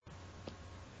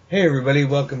Hey everybody,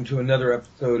 welcome to another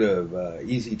episode of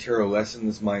Easy Tarot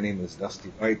Lessons. My name is Dusty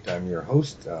White. I'm your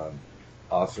host,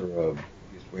 author of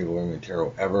Easiest Way to Learn the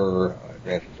Tarot Ever,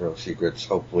 Advanced Tarot Secrets.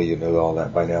 Hopefully you know all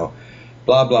that by now.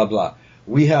 Blah, blah, blah.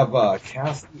 We have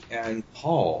Cathy and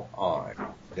Paul on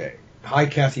today. Hi,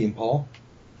 Cathy and Paul.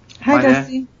 Hi,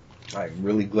 Dusty. I'm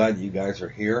really glad you guys are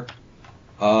here.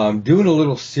 Doing a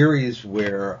little series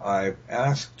where I've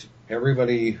asked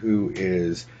everybody who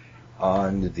is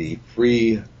on the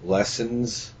free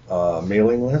lessons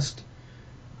mailing list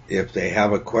if they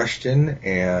have a question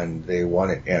and they want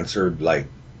it answered like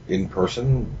in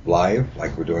person, live,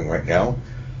 like we're doing right now.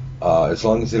 As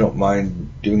long as they don't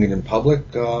mind doing it in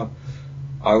public,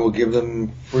 I will give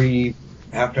them free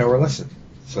half-hour lesson.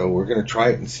 So we're going to try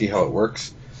it and see how it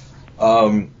works.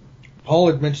 Paul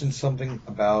had mentioned something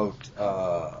about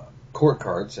court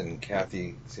cards, and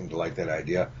Cathy seemed to like that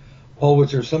idea. Paul,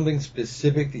 was there something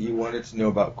specific that you wanted to know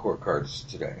about court cards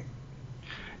today?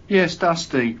 Yes,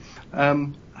 Dusty.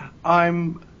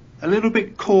 I'm a little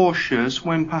bit cautious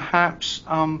when perhaps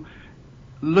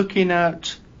looking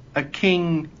at a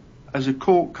king as a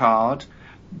court card,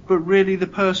 but really the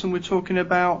person we're talking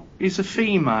about is a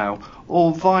female,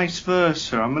 or vice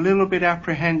versa. I'm a little bit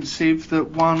apprehensive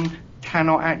that one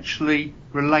cannot actually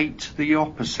relate to the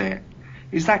opposite.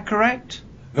 Is that correct?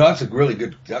 No, that's a really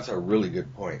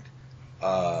good point.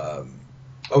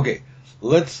 Okay,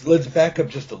 let's back up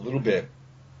just a little bit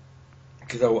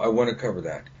because I want to cover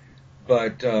that.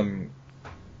 But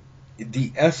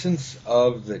the essence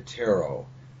of the tarot,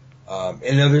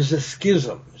 and now there's a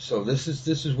schism, so this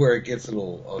is where it gets a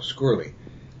little squirrely.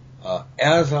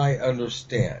 As I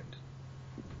understand,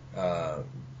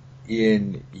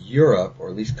 in Europe, or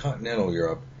at least continental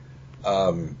Europe,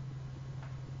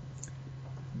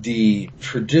 the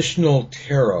traditional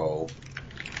tarot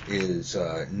is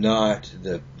not,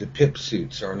 the pip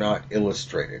suits are not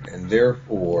illustrated, and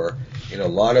therefore in a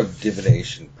lot of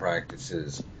divination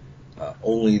practices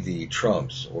only the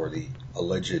trumps or the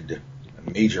alleged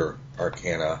major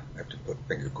arcana, I have to put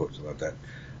finger quotes about that,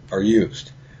 are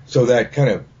used. So that kind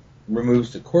of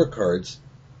removes the court cards,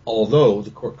 although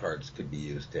the court cards could be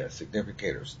used as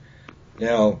significators.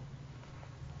 Now,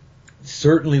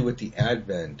 certainly with the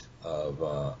advent of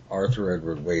Arthur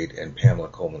Edward Waite and Pamela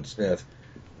Coleman Smith,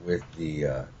 with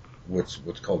the what's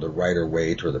called the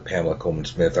Rider-Waite or the Pamela Coleman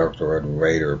Smith, Arthur Edward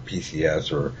Waite, or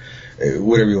PCS, or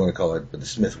whatever you want to call it, but the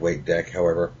Smith-Waite deck,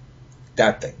 however,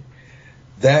 that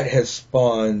has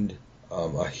spawned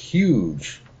a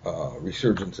huge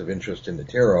resurgence of interest in the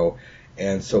tarot,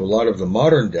 and so a lot of the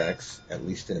modern decks, at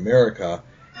least in America,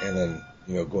 and then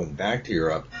going back to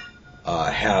Europe,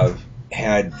 have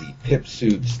had the pip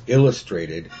suits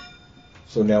illustrated.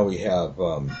 So now we have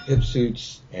pip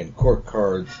suits and court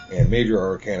cards and major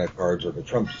arcana cards, or the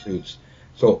trump suits.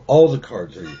 So all the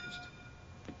cards are used.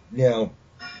 Now,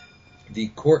 the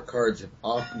court cards have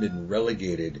often been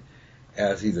relegated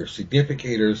as either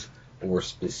significators or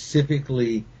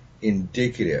specifically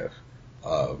indicative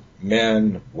of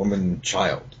man, woman,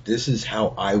 child. This is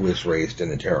how I was raised in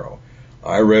the tarot.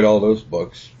 I read all those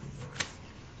books,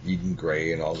 Eden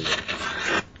Gray and all the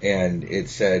others, and it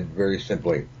said very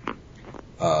simply,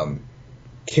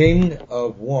 King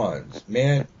of Wands,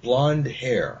 man, blonde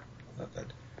hair.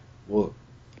 Well,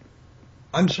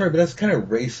 I'm sorry, but that's kind of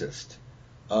racist,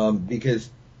 because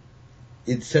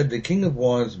it said the King of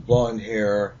Wands, blonde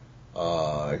hair,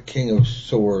 King of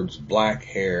Swords, black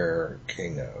hair,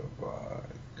 King of,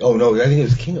 I think it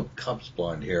was King of Cups,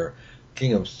 blonde hair,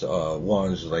 King of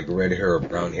Wands was like red hair or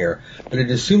brown hair, but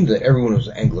it assumed that everyone was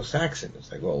Anglo-Saxon.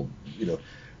 It's like, well,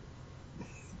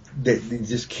 they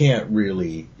just can't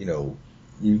really,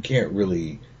 you can't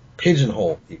really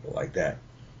pigeonhole people like that.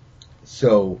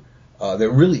 So that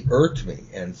really irked me.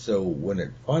 And so when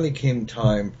it finally came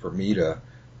time for me to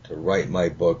write my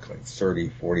book, like 30,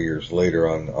 40 years later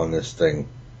on this thing,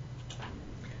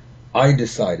 I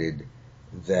decided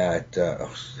that,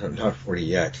 not 40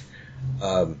 yet,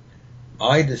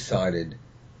 I decided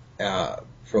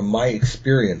from my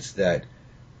experience that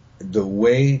the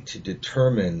way to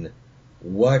determine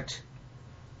what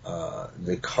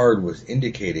the card was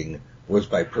indicating was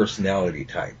by personality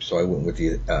type. So I went with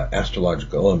the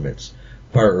astrological elements,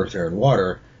 fire, earth, air, and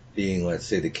water, being, let's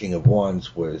say, the King of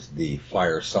Wands was the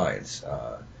fire signs,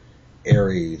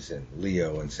 Aries and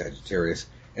Leo and Sagittarius,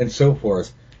 and so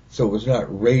forth. So it was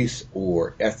not race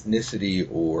or ethnicity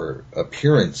or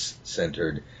appearance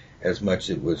centered as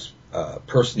much as it was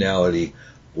personality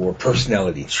or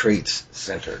personality traits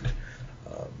centered.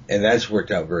 And that's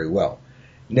worked out very well.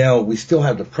 Now, we still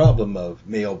have the problem of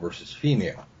male versus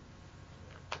female.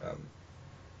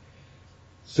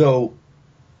 So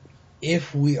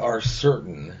if we are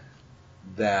certain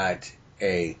that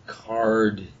a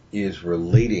card is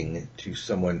relating to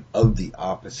someone of the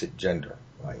opposite gender,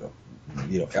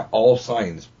 all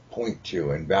signs point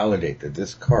to and validate that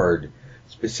this card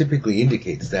specifically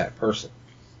indicates that person.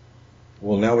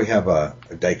 Well, now we have a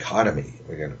dichotomy.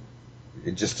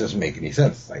 It just doesn't make any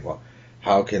sense. Like, well,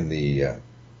 how can the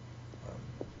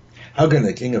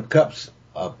King of Cups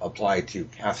apply to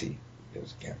Cathy?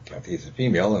 Because Cathy is a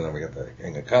female, and then we got the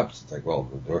King of Cups. It's like, well,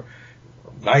 the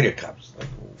Knight of Cups. Like,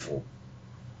 well,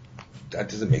 that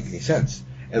doesn't make any sense,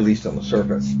 at least on the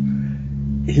surface.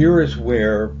 Here is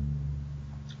where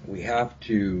we have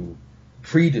to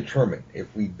predetermine.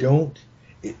 If we don't,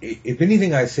 if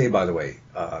anything I say, by the way,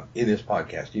 in this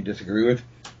podcast you disagree with,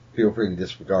 feel free to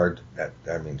disregard.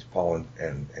 That means Paul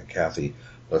and Cathy,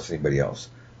 plus anybody else.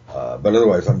 But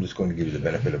otherwise, I'm just going to give you the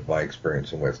benefit of my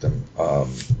experience and wisdom,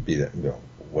 be that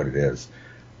what it is.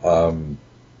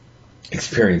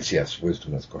 Experience, yes.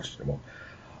 Wisdom is questionable.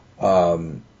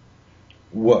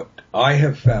 What I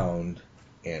have found,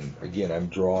 and again,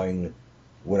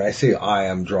 when I say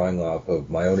I'm drawing off of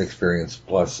my own experience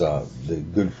plus the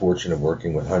good fortune of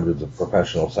working with hundreds of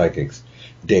professional psychics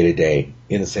day to day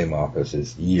in the same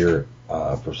offices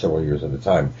for several years at a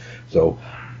time. So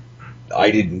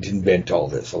I didn't invent all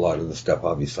this. A lot of the stuff,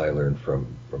 obviously, I learned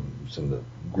from some of the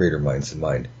greater minds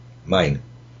than mine.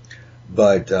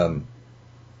 But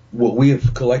what we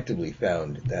have collectively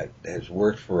found that has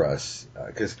worked for us,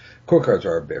 because core cards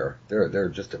are a bear. They're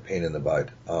just a pain in the butt,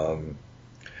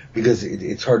 because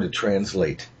it's hard to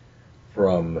translate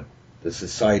from the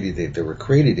society that they were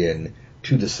created in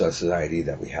to the society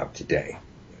that we have today.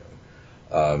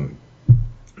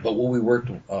 But what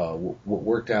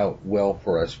worked out well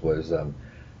for us was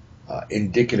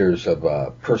indicators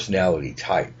of personality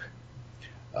type,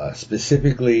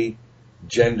 specifically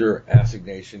gender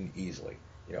assignation easily.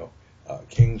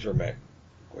 Kings are men,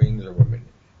 queens are women.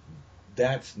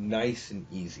 That's nice and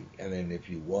easy. And then if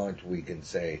you want, we can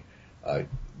say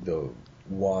the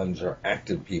wands are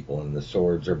active people, and the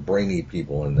swords are brainy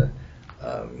people, and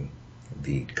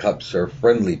the cups are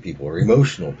friendly people or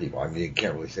emotional people. I mean, you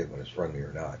can't really say when it's friendly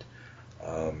or not.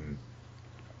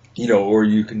 Or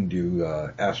you can do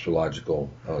astrological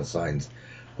signs.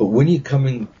 But when you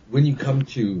come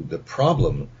to the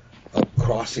problem of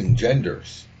crossing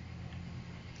genders,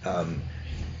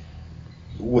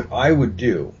 what I would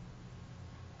do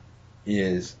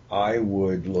is I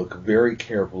would look very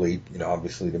carefully,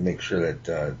 obviously to make sure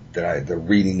that the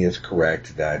reading is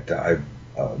correct, that I've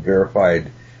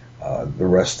verified the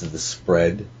rest of the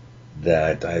spread,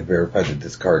 that I verified that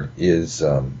this card is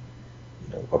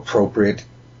appropriate.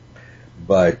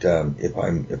 But if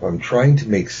I'm trying to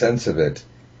make sense of it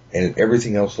and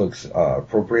everything else looks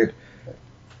appropriate,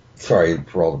 sorry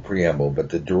for all the preamble,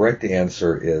 but the direct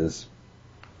answer is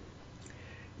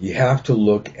you have to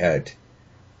look at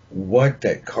what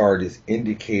that card is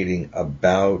indicating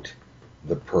about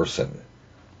the person,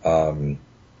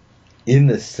 in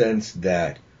the sense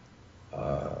that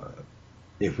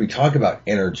if we talk about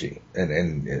energy,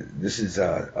 and this is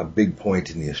a big point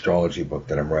in the astrology book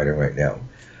that I'm writing right now,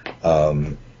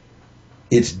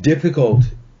 it's difficult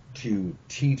to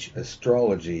teach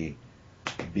astrology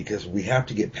because we have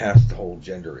to get past the whole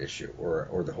gender issue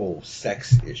or the whole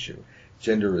sex issue.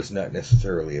 Gender is not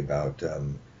necessarily about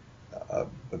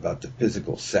the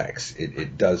physical sex.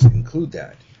 It does include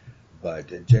that,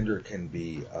 but gender can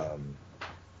be a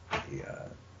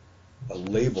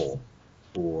label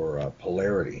for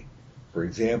polarity. For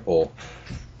example,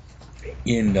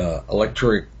 in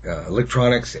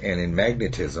electronics and in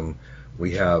magnetism,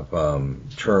 we have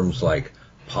terms like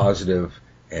positive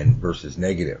and versus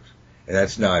negative, and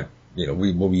that's not,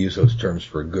 we use those terms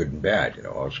for good and bad.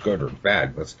 It's good or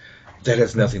bad, but that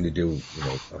has nothing to do.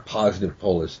 A positive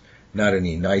pole is not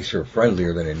any nicer,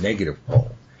 friendlier than a negative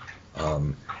pole.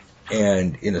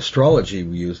 And in astrology,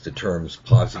 we use the terms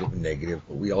positive and negative,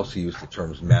 but we also use the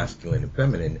terms masculine and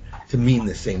feminine to mean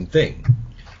the same thing.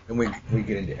 And when we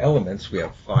get into elements, we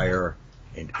have fire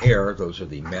and air. Those are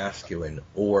the masculine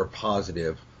or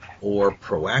positive or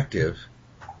proactive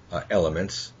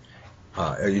elements.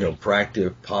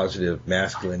 Proactive, positive,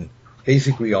 masculine,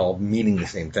 basically all meaning the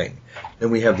same thing. Then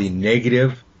we have the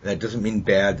negative. That doesn't mean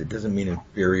bad. That doesn't mean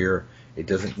inferior. It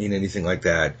doesn't mean anything like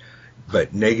that.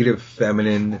 But negative,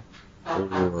 feminine,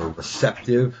 or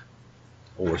receptive,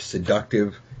 or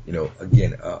seductive,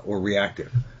 or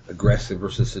reactive. Aggressive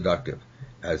versus seductive.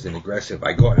 As in aggressive,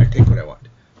 I go and I take what I want.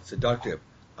 Seductive,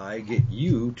 I get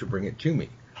you to bring it to me.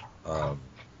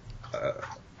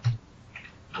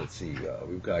 Let's see,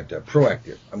 we've got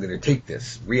proactive. I'm going to take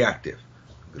this. Reactive,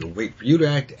 I'm going to wait for you to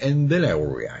act, and then I will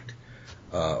react.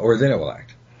 or then it will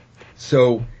act.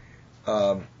 So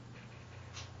the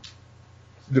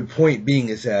point being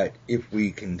is that if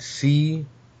we can see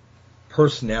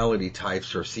personality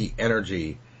types or see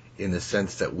energy in the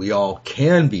sense that we all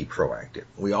can be proactive,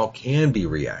 we all can be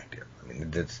reactive. I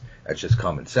mean, that's just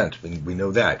common sense. We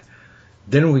know that.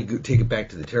 Then we take it back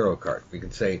to the tarot card. We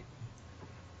can say,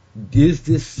 is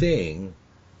this saying,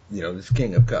 this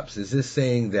King of Cups, is this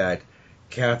saying that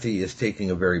Cathy is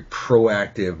taking a very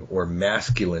proactive or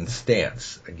masculine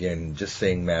stance? Again, just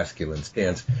saying masculine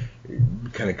stance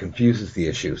kind of confuses the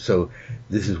issue. So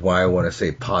this is why I want to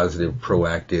say positive,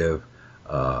 proactive,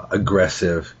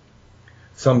 aggressive,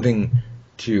 something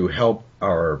to help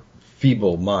our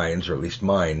feeble minds, or at least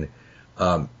mine,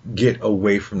 get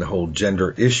away from the whole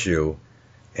gender issue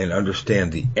and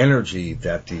understand the energy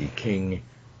that the king,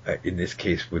 in this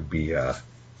case, would be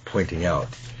pointing out.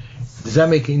 Does that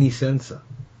make any sense,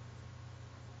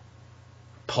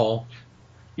 Paul?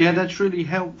 Yeah, that's really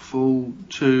helpful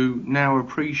to now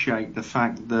appreciate the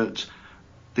fact that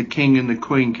the king and the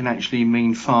queen can actually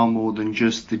mean far more than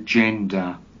just the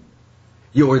gender.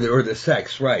 Yeah, or the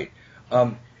sex, right.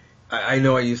 I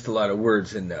know I used a lot of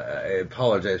words, and I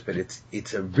apologize, but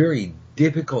it's a very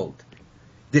difficult,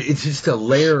 it's just a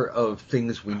layer of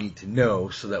things we need to know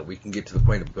so that we can get to the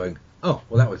point of going, oh,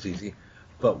 well, that was easy.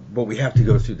 But we have to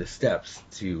go through the steps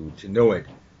to know it.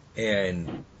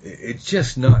 And it's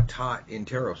just not taught in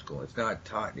tarot school. It's not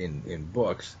taught in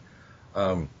books.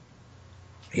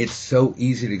 It's so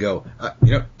easy to go,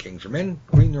 kings are men,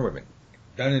 queens are women.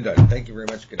 Done and done. Thank you very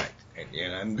much. Good night.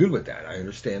 And I'm good with that. I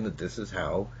understand that this is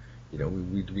how,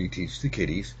 we teach the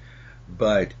kiddies.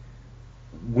 But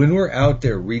when we're out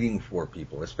there reading for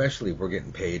people, especially if we're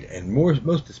getting paid, and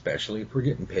most especially if we're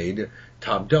getting paid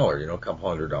top dollar, a couple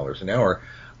 $100 an hour,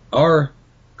 our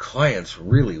clients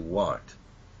really want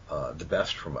the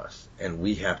best from us, and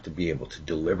we have to be able to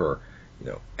deliver,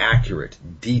 accurate,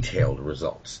 detailed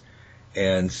results.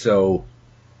 And so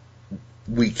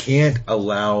we can't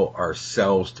allow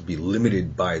ourselves to be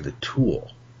limited by the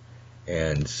tool.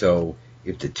 And so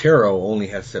if the tarot only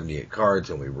has 78 cards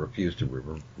and we refuse to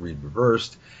read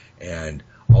reversed, and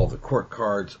all the court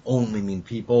cards only mean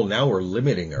people, now we're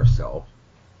limiting ourselves.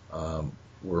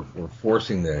 We're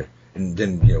forcing and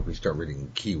then, if we start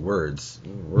reading keywords,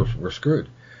 we're screwed,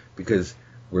 because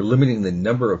we're limiting the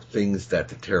number of things that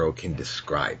the tarot can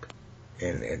describe.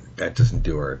 And that doesn't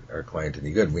do our client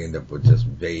any good. We end up with just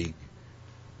vague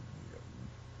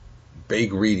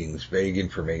readings, vague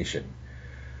information.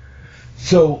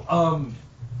 So,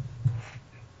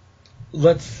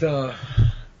 let's,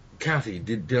 Cathy,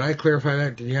 did I clarify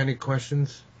that? Did you have any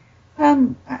questions?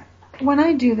 When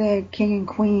I do the king and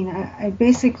queen, I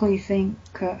basically think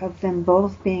of them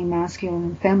both being masculine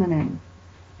and feminine.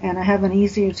 And I have an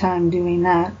easier time doing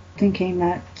that, thinking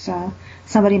that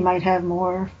somebody might have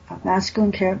more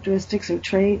masculine characteristics or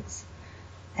traits,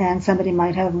 and somebody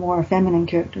might have more feminine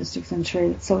characteristics and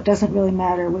traits. So it doesn't really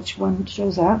matter which one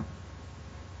shows up.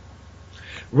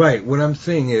 Right. What I'm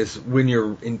saying is, when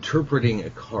you're interpreting a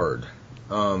card,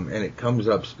 and it comes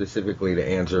up specifically to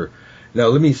answer. Now,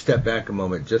 let me step back a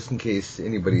moment, just in case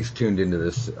anybody's tuned into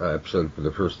this episode for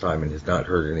the first time and has not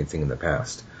heard anything in the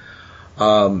past.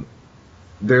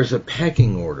 There's a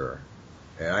pecking order.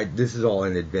 And this is all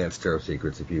in Advanced Tarot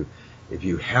Secrets. If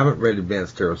you haven't read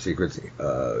Advanced Tarot Secrets,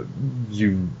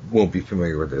 you won't be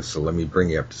familiar with this. So let me bring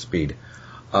you up to speed.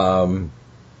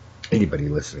 Anybody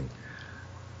listening?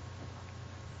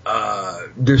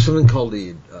 There's something called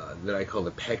that I call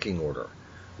the pecking order.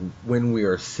 When we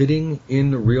are sitting in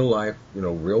the real life,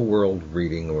 real world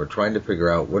reading, and we're trying to figure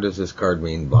out what does this card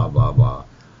mean, blah blah blah.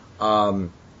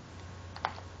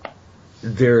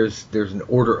 There's an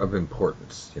order of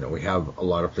importance. We have a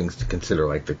lot of things to consider,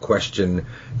 like the question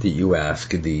that you ask,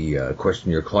 the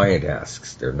question your client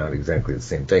asks. They're not exactly the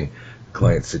same thing.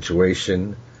 Client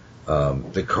situation,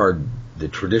 the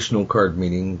traditional card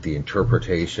meaning, the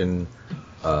interpretation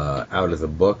out of the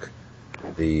book,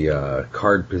 the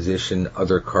card position,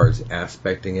 other cards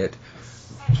aspecting it.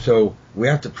 So we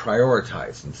have to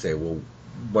prioritize and say, well,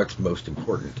 what's most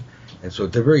important? And so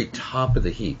at the very top of the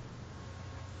heap,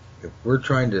 if we're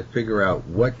trying to figure out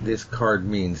what this card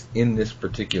means in this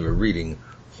particular reading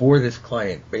for this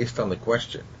client based on the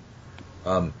question,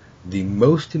 the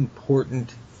most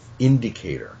important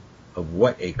indicator of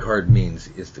what a card means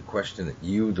is the question that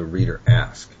you, the reader,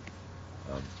 ask.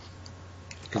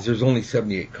 Because there's only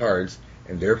 78 cards,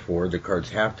 and therefore the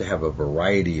cards have to have a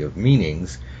variety of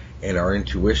meanings, and our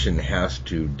intuition has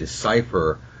to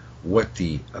decipher what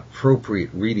the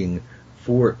appropriate meaning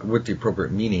for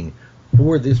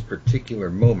this particular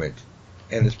moment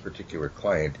and this particular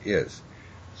client is.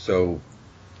 So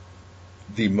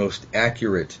the most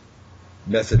accurate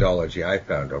methodology I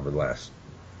found over the last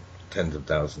tens of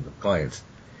thousands of clients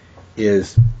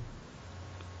is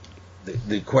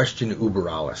the question uber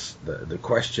alles, the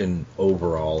question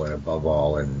overall and above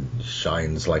all and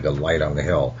shines like a light on the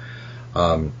hill.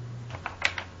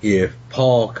 If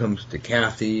Paul comes to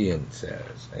Cathy and says,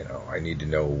 I need to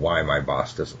know why my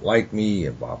boss doesn't like me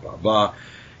and blah, blah, blah,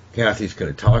 Cathy's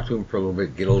going to talk to him for a little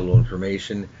bit, get a little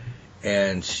information,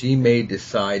 and she may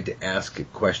decide to ask a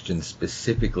question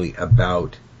specifically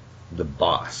about the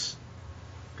boss.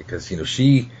 Because,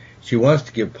 she wants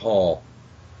to give Paul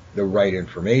the right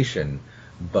information,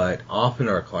 but often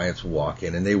our clients will walk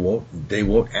in and they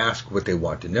won't ask what they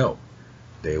want to know.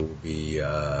 They will be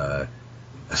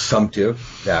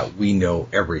assumptive that we know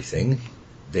everything.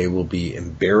 They will be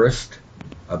embarrassed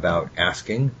about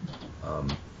asking.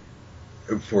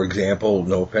 For example,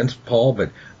 no offense, Paul,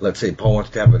 but let's say Paul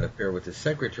wants to have an affair with his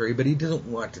secretary, but he doesn't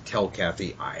want to tell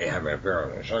Cathy, I have an affair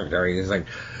with my secretary. He's like,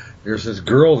 there's this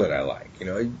girl that I like.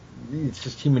 It's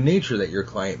just human nature that your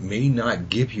client may not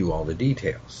give you all the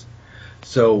details.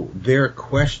 So their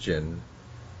question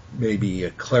may be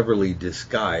a cleverly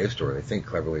disguised, or I think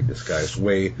cleverly disguised,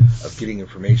 way of getting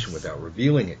information without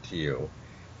revealing it to you.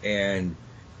 And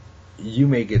you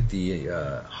may get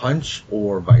the hunch,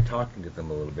 or by talking to them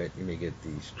a little bit, you may get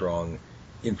the strong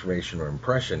information or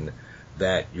impression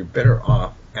that you're better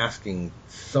off asking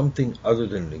something other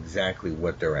than exactly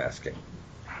what they're asking.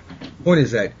 The point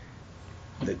is that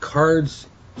the cards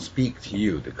speak to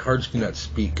you. The cards do not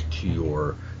speak to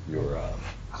your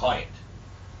client.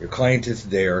 Your client is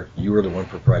there. You are the one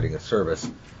providing a service.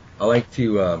 I like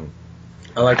to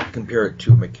compare it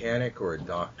to a mechanic or a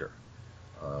doctor.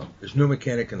 There's no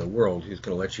mechanic in the world who's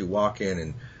going to let you walk in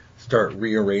and start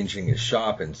rearranging his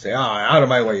shop and say, out of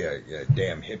my way, you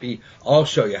damn hippie. I'll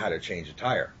show you how to change a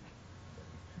tire.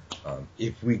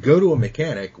 If we go to a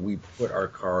mechanic, we put our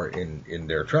car in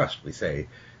their trust. We say,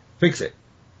 fix it.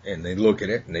 And they look at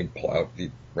it and they pull out the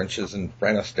wrenches and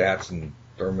phrenostats and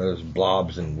thermos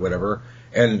blobs and whatever,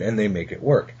 and they make it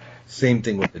work. Same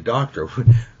thing with the doctor.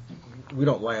 We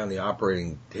don't lie on the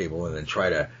operating table and then try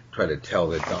to tell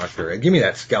the doctor, give me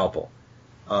that scalpel.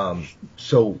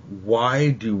 So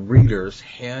why do readers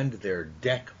hand their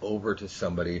deck over to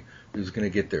somebody who's going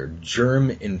to get their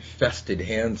germ-infested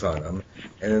hands on them,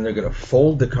 and then they're going to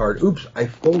fold the card? Oops, I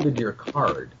folded your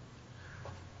card.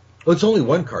 Well, it's only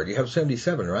one card. You have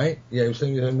 77, right? You have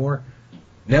 77 more?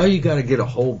 Now you got to get a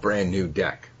whole brand new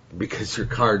deck because your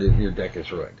deck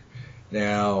is ruined.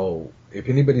 Now, if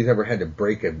anybody's ever had to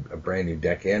break a brand new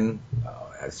deck in,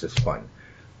 that's just fun.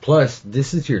 Plus,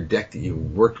 this is your deck that you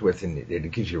worked with, and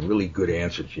it gives you a really good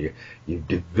answer to you. You've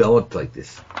developed like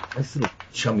this nice little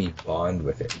chummy bond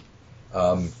with it.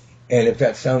 And if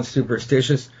that sounds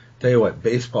superstitious, tell you what,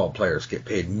 baseball players get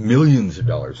paid millions of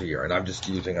dollars a year, and I'm just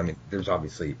using, there's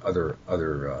obviously other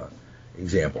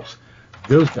examples.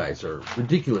 Those guys are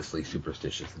ridiculously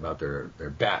superstitious about their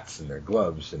bats and their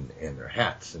gloves and their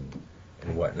hats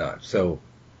and whatnot. So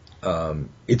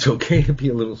it's okay to be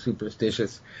a little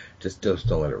superstitious, just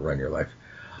don't let it run your life.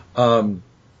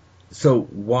 So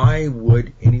why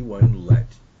would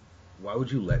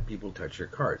you let people touch your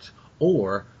cards?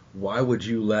 Or why would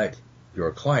you let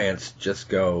your clients just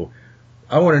go,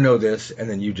 I want to know this, and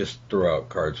then you just throw out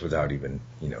cards without even,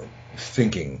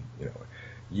 thinking,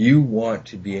 You want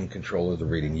to be in control of the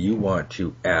reading. You want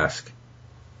to ask,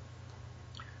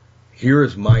 here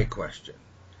is my question.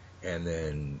 And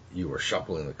then you are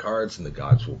shuffling the cards, and the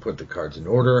gods will put the cards in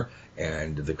order,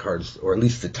 and the cards, or at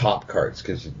least the top cards,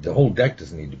 because the whole deck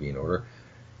doesn't need to be in order.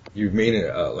 You've made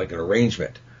like an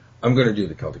arrangement. I'm going to do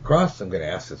the Celtic Cross, I'm going to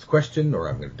ask this question, or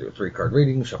I'm going to do a 3-card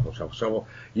reading, shuffle, shuffle, shuffle.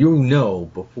 You know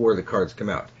before the cards come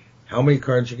out how many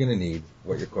cards you're going to need,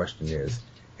 what your question is,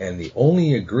 and the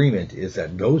only agreement is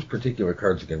that those particular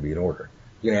cards are going to be in order.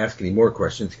 You're going to ask any more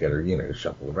questions, you got to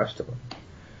shuffle the rest of them.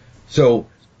 So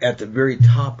at the very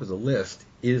top of the list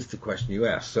is the question you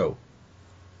ask. So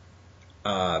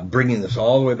bringing this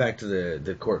all the way back to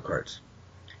the court cards.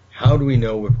 How do we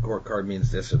know if a court card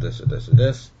means this or this or this or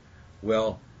this?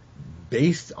 Well,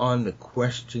 based on the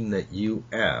question that you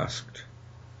asked,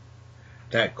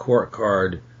 that court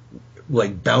card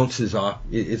bounces off.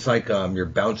 It's like you're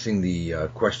bouncing the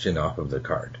question off of the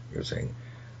card. You're saying,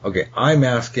 okay, I'm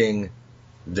asking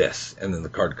this, and then the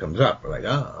card comes up. We're like,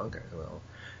 okay, well,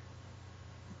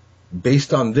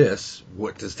 based on this,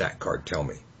 what does that card tell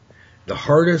me? The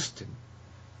hardest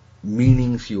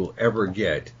meanings you'll ever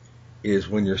get is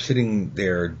when you're sitting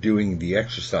there doing the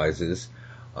exercises,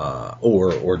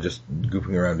 or just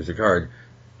goofing around with the card,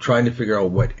 trying to figure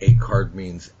out what a card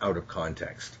means out of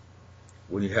context.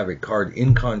 When you have a card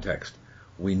in context,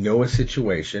 We know a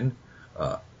situation.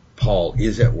 Paul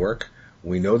is at work.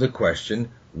 We know the question.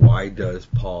 Why does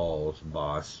Paul's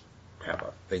boss have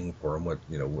a thing for him?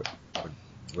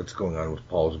 What's going on with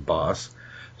Paul's boss?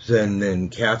 Then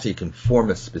Cathy can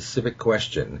form a specific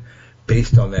question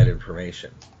based on that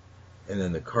information. And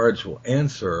then the cards will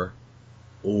answer,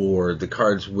 or the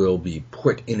cards will be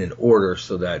put in an order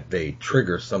so that they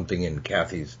trigger something in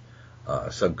Cathy's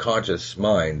subconscious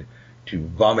mind to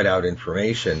vomit out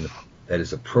information that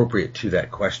is appropriate to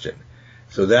that question.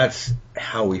 So that's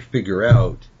how we figure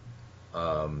out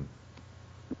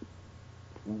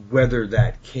whether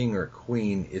that king or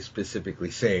queen is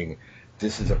specifically saying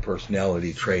this is a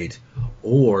personality trait,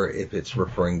 or if it's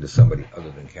referring to somebody other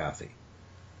than Cathy.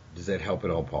 Does that help at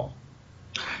all, Paul?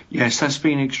 Yes, that's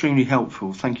been extremely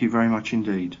helpful. Thank you very much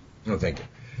indeed. No, thank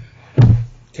you.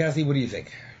 Cathy, what do you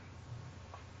think?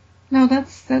 No,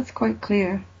 that's quite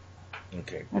clear.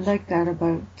 Okay. I like that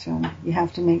about you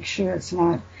have to make sure it's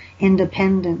not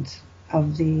independent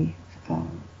of the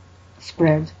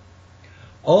spread.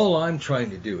 All I'm trying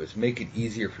to do is make it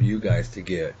easier for you guys to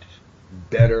get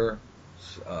better,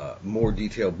 more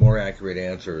detailed, more accurate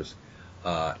answers,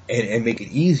 and make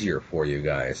it easier for you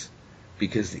guys,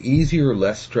 because the easier,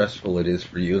 less stressful it is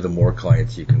for you, the more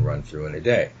clients you can run through in a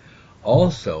day.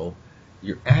 Also,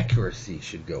 your accuracy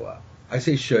should go up. I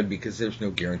say should because there's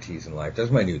no guarantees in life. That's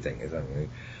my new thing.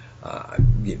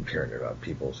 I'm getting paranoid about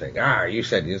people saying, you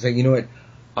said, you know what?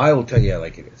 I will tell you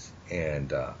like it is.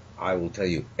 And I will tell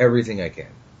you everything I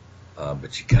can.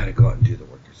 But you got to go out and do the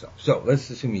work yourself. So let's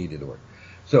assume you do the work.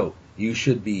 So you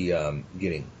should be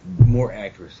getting more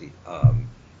accuracy,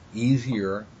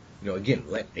 easier. Again,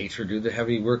 let nature do the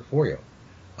heavy work for you.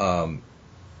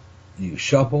 You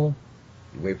shuffle,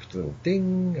 you wait for the little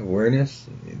ding, awareness,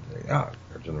 and you say, cards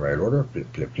in the right order,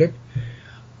 flip, flip, flip.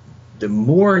 The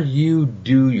more you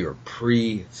do your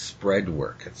pre-spread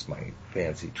work, it's my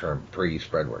fancy term,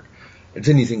 pre-spread work. It's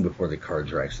anything before the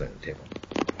cards are actually on the table.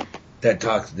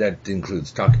 That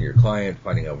includes talking to your client,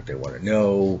 finding out what they want to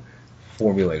know,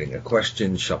 formulating a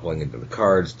question, shuffling into the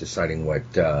cards, deciding what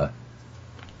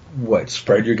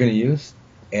spread you're going to use,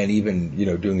 and even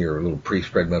doing your little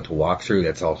pre-spread mental walkthrough.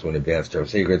 That's also an advanced Tarot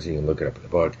Secrets. You can look it up in the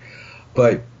book.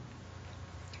 But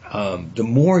the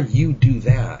more you do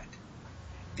that,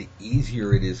 the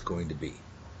easier it is going to be.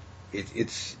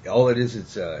 It's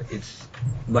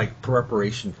like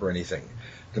preparation for anything.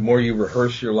 The more you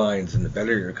rehearse your lines and the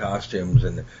better your costumes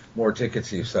and the more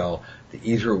tickets you sell, the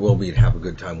easier it will be to have a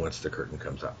good time once the curtain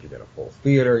comes up. You got a full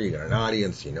theater, you got an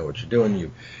audience, you know what you're doing,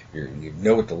 you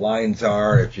know what the lines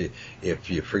are. If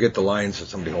you forget the lines, there's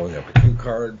somebody holding up a cue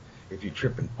card. If you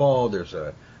trip and fall, there's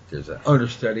an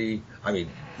understudy. I mean,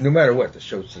 no matter what, the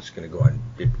show's just going to go on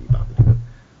bippity boppity.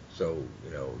 So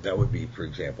that would be, for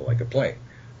example, like a play.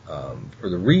 For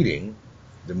the reading,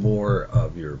 the more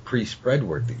of your pre-spread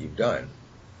work that you've done.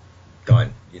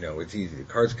 It's easy. The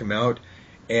cards come out,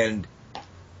 and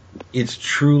it's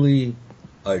truly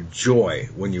a joy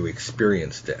when you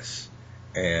experience this.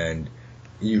 And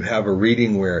you have a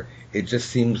reading where it just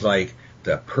seems like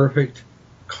the perfect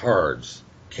cards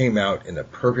came out in the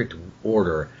perfect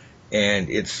order, and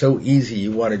it's so easy.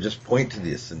 You want to just point to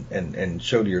this and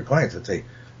show to your clients and say,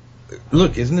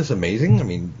 look, isn't this amazing? I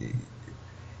mean,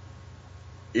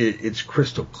 it's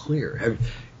crystal clear.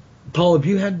 Paul, have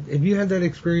you had that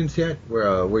experience yet,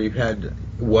 where you've had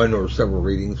one or several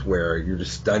readings where you're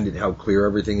just stunned at how clear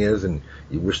everything is, and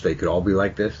you wish they could all be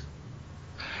like this?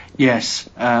 Yes.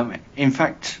 In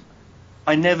fact,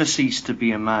 I never cease to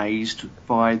be amazed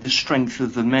by the strength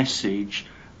of the message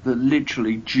that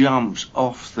literally jumps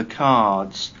off the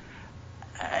cards.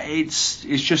 It's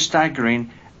just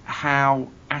staggering how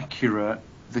accurate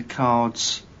the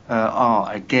cards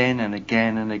are again and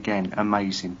again and again.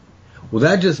 Amazing. Well,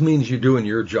 that just means you're doing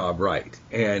your job right.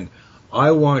 And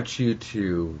I want you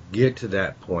to get to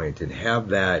that point and have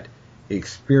that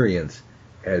experience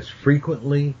as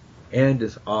frequently and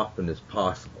as often as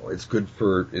possible. It's good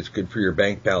for your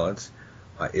bank balance.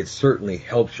 It certainly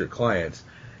helps your clients.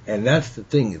 And that's the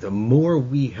thing. The more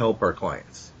we help our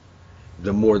clients,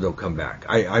 the more they'll come back.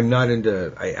 I'm not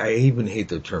into, I even hate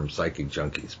the term psychic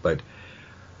junkies, but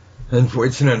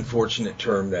it's an unfortunate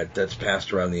term that's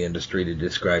passed around the industry to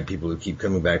describe people who keep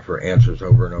coming back for answers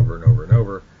over and over and over and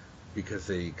over because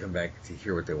they come back to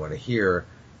hear what they want to hear.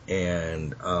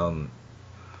 And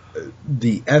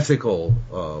the ethical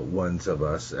ones of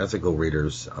us, ethical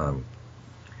readers,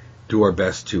 do our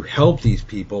best to help these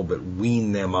people, but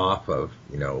wean them off of,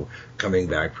 coming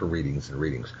back for readings and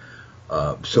readings.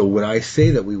 So when I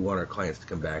say that we want our clients to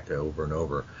come back over and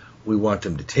over, we want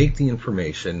them to take the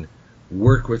information,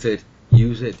 work with it,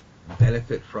 use it,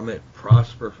 benefit from it,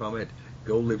 prosper from it,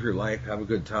 go live your life, have a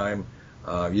good time.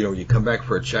 You come back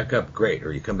for a checkup, great,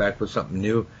 or you come back with something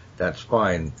new, that's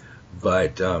fine.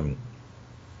 But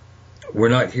we're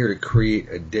not here to create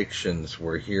addictions.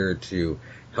 We're here to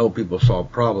help people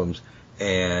solve problems,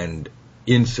 and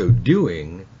in so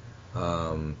doing,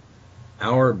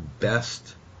 our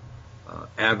best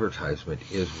advertisement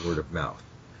is word of mouth.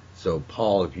 So,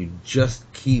 Paul, if you just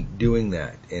keep doing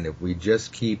that, and if we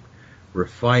just keep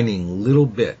refining little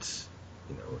bits,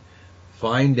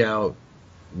 find out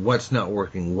what's not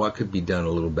working, what could be done a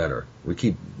little better. We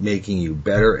keep making you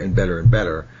better and better and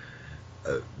better.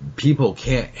 People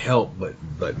can't help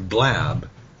but blab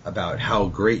about how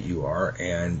great you are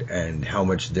and how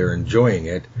much they're enjoying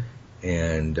it,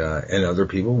 and other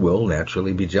people will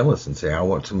naturally be jealous and say, I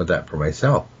want some of that for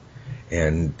myself.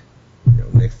 And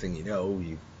next thing you know,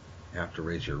 you have to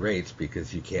raise your rates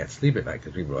because you can't sleep at night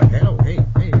because people are like,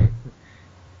 hey,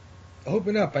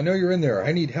 open up, I know you're in there,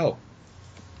 I need help.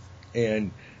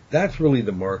 And that's really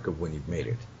the mark of when you've made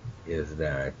it, is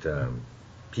that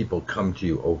people come to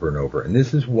you over and over. And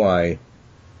this is why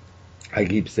I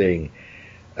keep saying,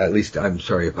 at least I'm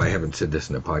sorry if I haven't said this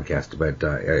in a podcast, but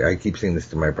I keep saying this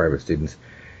to my private students: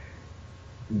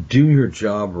 do your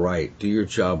job right, do your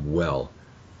job well,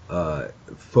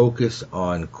 focus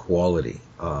on quality.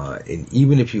 And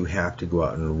even if you have to go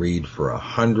out and read for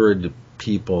 100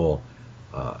 people,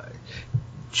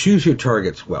 choose your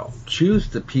targets well. Choose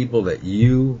the people that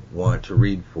you want to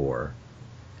read for,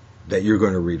 that you're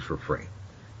going to read for free.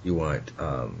 You want,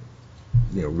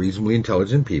 reasonably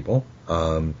intelligent people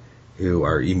who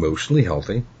are emotionally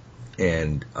healthy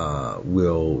and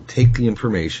will take the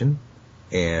information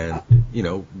and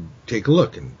take a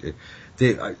look. And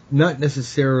they not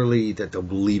necessarily that they'll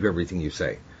believe everything you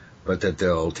say, but that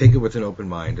they'll take it with an open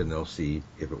mind and they'll see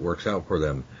if it works out for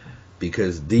them,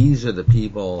 because these are the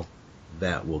people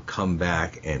that will come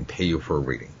back and pay you for a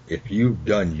reading. If you've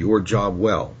done your job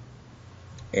well,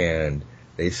 and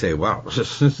they say, wow,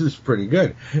 this is pretty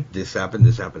good. This happened,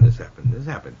 this happened, this happened, this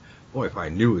happened. Boy, if I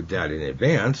knew that in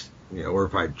advance, or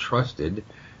if I trusted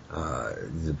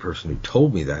the person who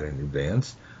told me that in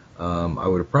advance, I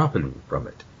would have profited from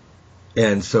it.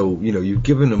 And so, you've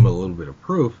given them a little bit of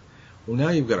proof. Well, now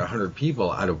you've got 100 people,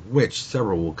 out of which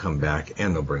several will come back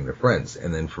and they'll bring their friends.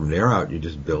 And then from there out, you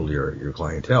just build your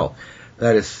clientele.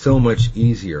 That is so much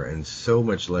easier and so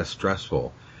much less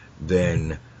stressful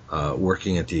than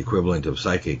working at the equivalent of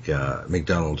psychic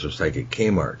McDonald's or psychic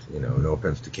Kmart. No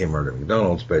offense to Kmart or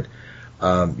McDonald's, but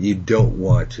you don't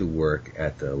want to work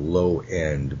at the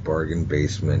low-end bargain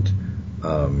basement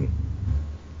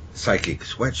psychic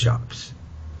sweatshops.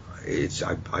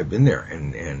 I've been there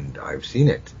and I've seen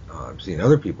it. I've seen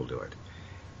other people do it,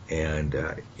 and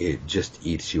it just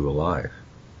eats you alive.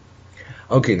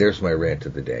 Okay, there's my rant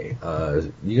of the day.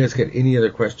 You guys got any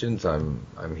other questions?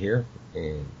 I'm here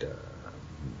and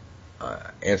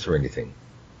answer anything.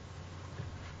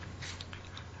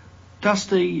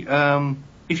 Dusty,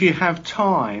 if you have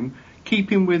time,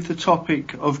 keeping with the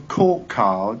topic of court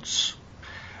cards,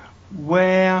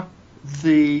 where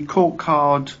the court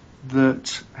card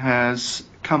that has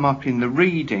come up in the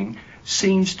reading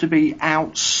seems to be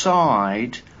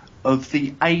outside of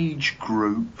the age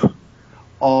group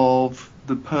of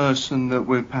the person that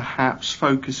we're perhaps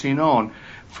focusing on.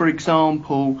 For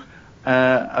example,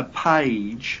 a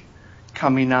page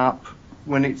coming up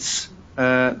when it's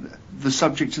the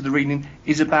subject of the reading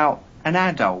is about an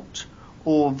adult,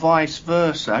 or vice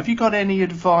versa. Have you got any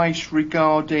advice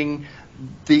regarding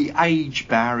the age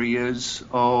barriers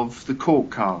of the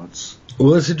court cards? Well,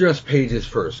 let's address pages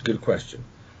first. Good question.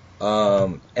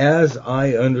 As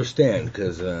I understand,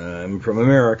 because I'm from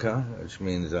America, which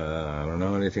means I don't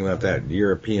know anything about that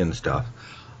European stuff,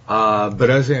 but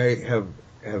as I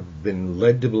have been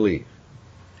led to believe,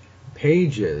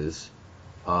 pages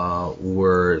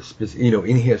were,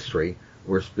 in history,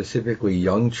 were specifically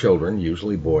young children,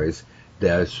 usually boys,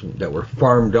 that were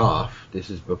farmed off.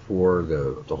 This is before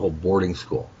the whole boarding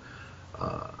school,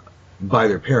 by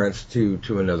their parents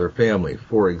to another family.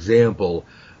 For example,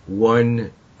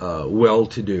 one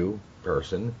well-to-do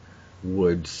person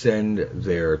would send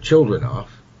their children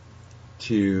off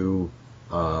to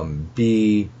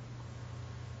be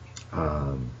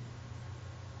an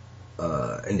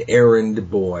errand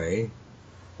boy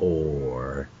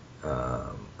or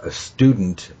a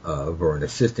student of, or an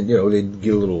assistant. They'd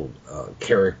get a little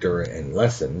character and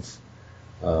lessons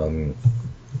to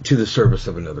the service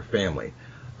of another family.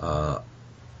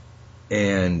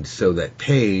 And so that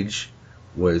page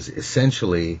was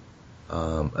essentially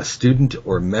a student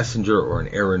or messenger or an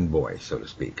errand boy, so to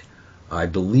speak. I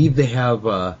believe they have,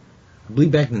 back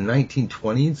in the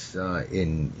 1920s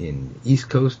in East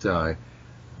Coast,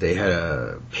 they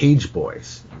had page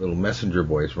boys, little messenger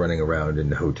boys running around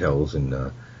in hotels and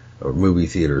or movie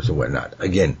theaters and whatnot.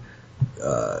 Again,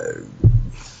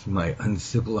 my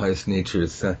uncivilized nature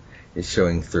is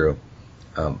showing through,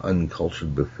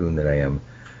 uncultured buffoon that I am.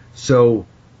 So,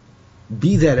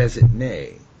 be that as it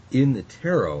may, in the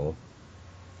tarot,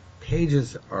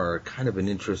 pages are kind of an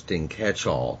interesting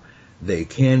catch-all. They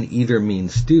can either mean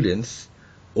students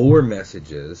or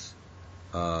messages,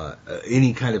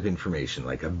 any kind of information,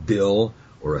 like a bill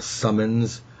or a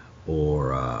summons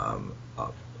or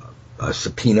a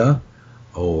subpoena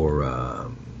or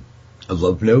a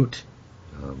love note,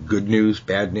 good news,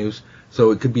 bad news.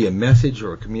 So it could be a message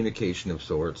or a communication of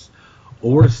sorts,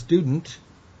 or a student,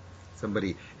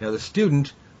 somebody. Now the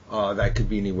student, that could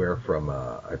be anywhere from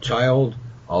a child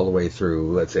all the way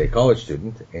through, let's say, a college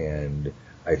student, and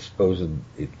I suppose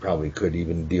it probably could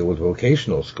even deal with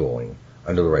vocational schooling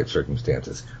under the right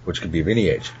circumstances, which could be of any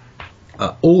age.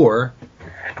 Or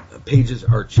pages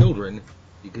are children,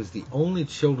 because the only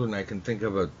children I can think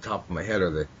of at the top of my head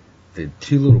are the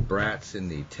two little brats in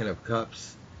the Ten of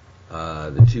Cups,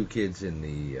 the two kids in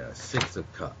the Six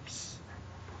of Cups.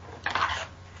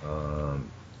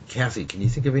 Cathy, can you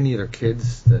think of any other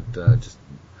kids that just...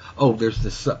 Oh, there's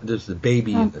the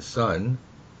baby and the son.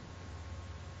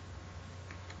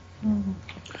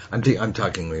 I'm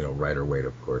talking, Rider-Waite,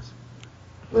 of course.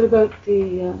 What about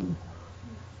the,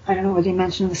 I don't know, what you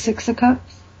mentioned, the Six of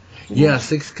Cups? Yeah,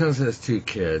 Six of Cups has two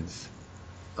kids.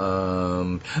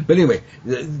 But anyway,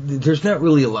 there's not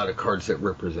really a lot of cards that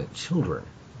represent children.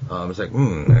 It's like,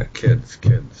 kids.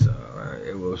 So,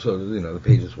 the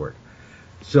pages work.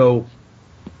 So,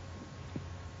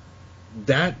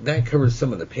 that covers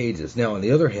some of the pages. Now, on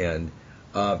the other hand,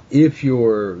 if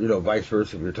you're, vice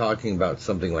versa, if you're talking about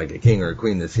something like a king or a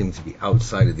queen that seems to be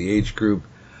outside of the age group,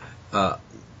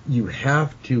 you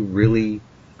have to really,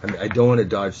 I don't want to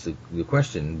dodge the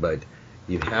question, but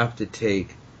you have to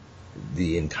take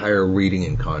the entire reading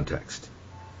in context.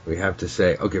 We have to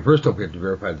say, okay, first off, we have to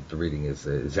verify that the reading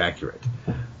is accurate.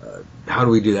 How do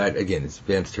we do that? Again, it's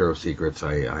Advanced Tarot Secrets.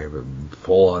 I have a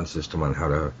full-on system on how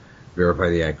to verify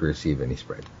the accuracy of any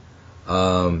spread.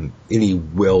 Any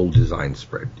well-designed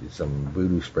spread, some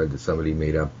voodoo spread that somebody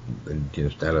made up and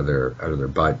just out of their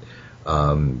butt,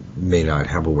 may not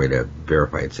have a way to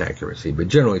verify its accuracy. But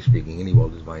generally speaking, any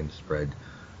well-designed spread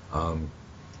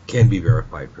can be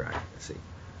verified for accuracy.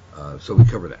 So we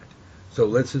cover that. So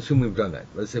let's assume we've done that.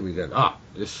 Let's say we've done,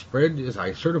 this spread is,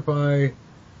 I certify,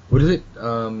 what is it?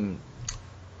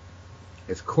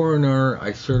 As coroner,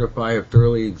 I certify, have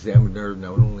thoroughly examined her.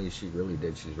 Not only is she really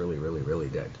dead, she's really, really, really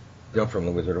dead. Jump from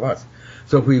the Wizard of Oz.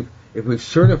 So if we've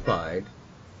certified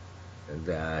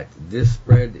that this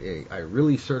spread, I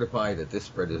really certify that this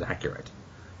spread is accurate,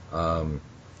 and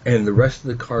the rest of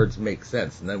the cards make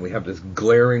sense, and then we have this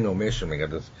glaring omission. We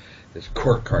got this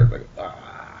court card, like,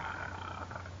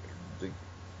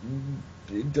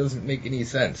 it doesn't make any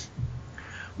sense.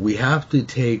 We have to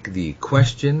take the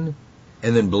question,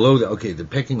 and then below that, okay, the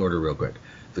pecking order real quick.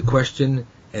 The question,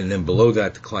 and then below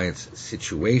that the client's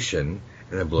situation,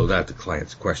 and then below that the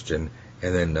client's question,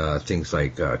 and then things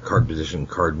like card position,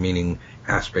 card meaning,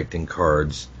 aspecting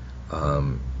cards,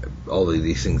 all of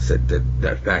these things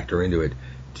that factor into it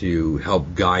to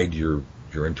help guide your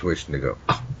intuition to go,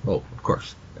 oh, of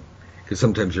course. Because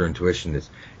sometimes your intuition is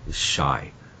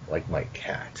shy, like my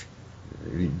cat.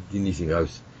 Anything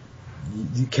else?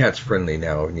 The cat's friendly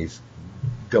now, and he's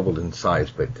doubled in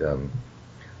size, but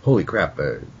holy crap,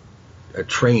 a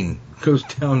train goes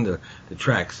down the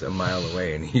tracks a mile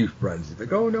away, and he runs. He's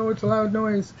like, oh no, it's a loud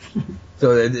noise.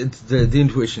 So it's the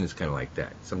intuition is kind of like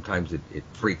that. Sometimes it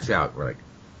freaks out. We're like,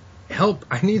 help,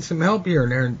 I need some help here.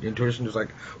 And our intuition is like,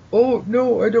 oh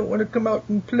no, I don't want to come out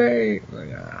and play.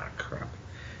 I'm like, crap.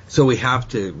 So we have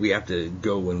to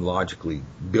go and logically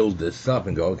build this up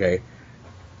and go, okay,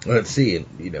 let's see,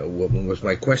 what was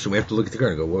my question? We have to look at the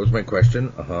card and go, what was my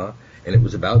question? And it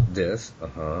was about this,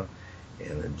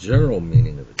 and the general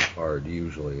meaning of the card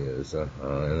usually is, and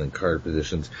then card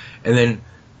positions. And then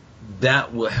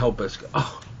that will help us go,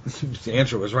 oh, the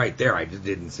answer was right there, I just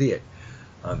didn't see it.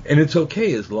 And it's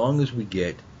okay as long as we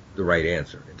get the right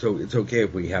answer. So it's okay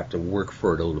if we have to work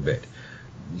for it a little bit.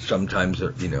 Sometimes,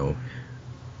 and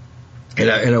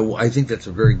I think that's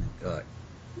a very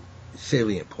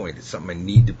salient point. It's something I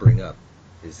need to bring up,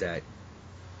 is that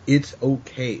it's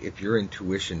okay if your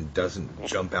intuition doesn't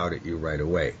jump out at you right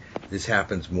away. This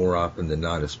happens more often than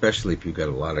not, especially if you've got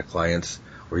a lot of clients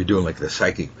or you're doing like the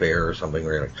psychic fair or something,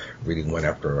 where you're like reading one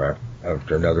after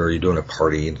another, or you're doing a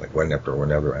party, like one after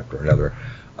another.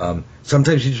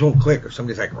 Sometimes you just won't click, or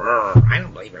somebody's like, I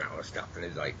don't believe in all this stuff, and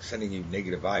it's like sending you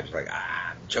negative vibes, like,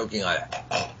 I'm choking on it.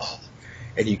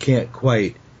 And you can't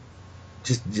quite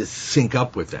just sync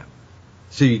up with them.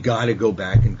 So you got to go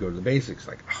back and go to the basics,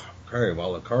 like, okay,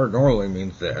 well, the card normally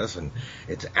means this, and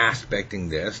it's aspecting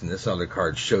this, and this other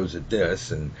card shows it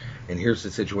this, and here's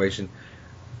the situation.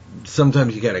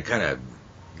 Sometimes you got to kind of,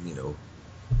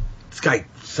 it's like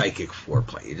psychic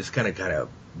foreplay. You just kind of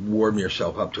warm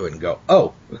yourself up to it and go,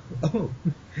 oh,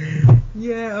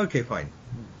 yeah, okay, fine.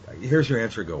 Here's your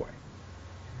answer, go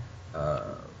away.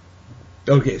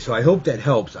 Okay, so I hope that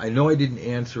helps. I know I didn't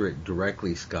answer it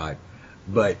directly, Scott,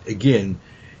 but again,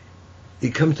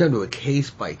 it comes down to a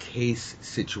case-by-case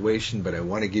situation, but I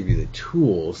want to give you the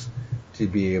tools to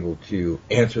be able to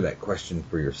answer that question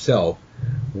for yourself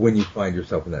when you find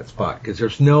yourself in that spot. Because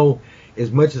there's no,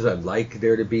 as much as I'd like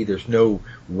there to be, there's no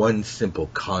one simple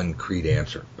concrete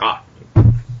answer. It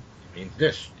means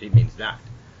this, it means that.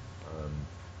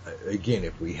 Again,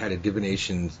 if we had a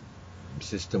divination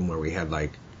system where we had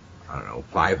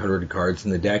 500 cards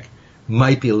in the deck,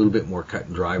 might be a little bit more cut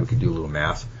and dry. We could do a little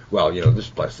math. Well, this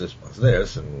plus this plus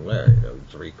this, and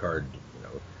 3 card,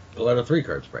 pull out a 3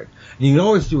 card spread. And you can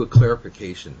always do a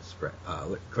clarification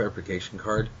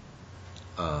card.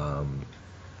 I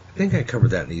think I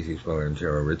covered that in the easiest way in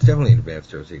Tarot. It's definitely an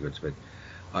advanced tarot sequence, but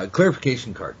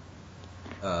clarification card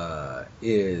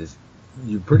is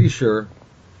you're pretty sure.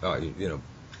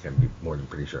 Can be more than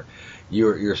pretty sure.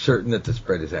 You're certain that the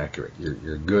spread is accurate.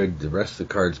 You're good. The rest of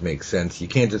the cards make sense. You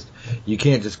can't just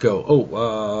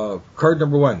go, card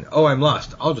number 1. Oh, I'm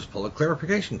lost. I'll just pull a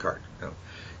clarification card.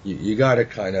 You got to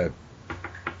kind of.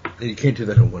 You can't do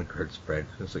that on one card spread.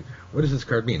 It's like, what does this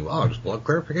card mean? Well, I'll just pull a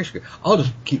clarification card. I'll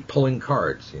just keep pulling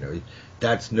cards.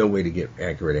 That's no way to get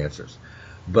accurate answers.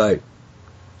 But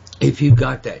if you've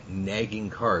got that nagging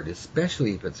card,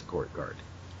 especially if it's a court card,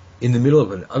 in the middle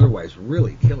of an otherwise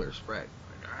really killer spread,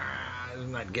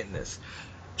 I'm not getting this.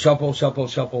 Shuffle,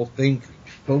 think,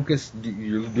 focus.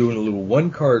 You're doing a little 1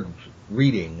 card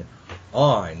reading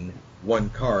on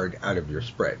 1 card out of your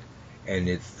spread. And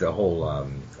it's the whole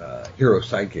hero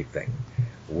sidekick thing,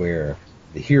 where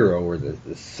the hero or the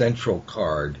central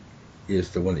card is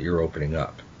the one that you're opening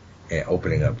up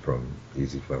from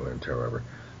Easy Flow and Tarot.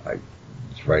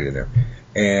 It's right in there.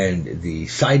 And the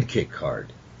sidekick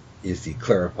card is the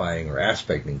clarifying or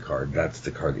aspecting card. That's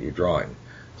the card that you're drawing.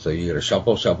 So you got to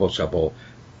shuffle,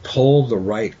 pull the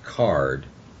right card,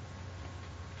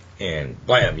 and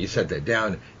blam, you set that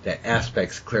down. That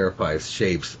aspects, clarifies,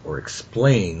 shapes, or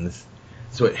explains.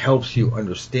 So it helps you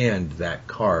understand that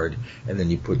card, and then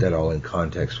you put that all in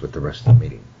context with the rest of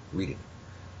the reading.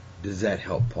 Does that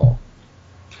help, Paul?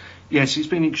 Yes, it's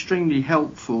been extremely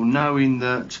helpful knowing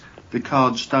that the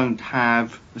cards don't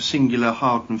have a singular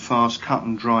hard and fast, cut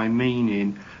and dry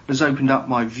meaning. Has opened up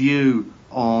my view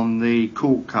on the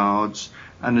court cards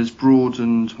and has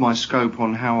broadened my scope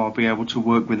on how I'll be able to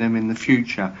work with them in the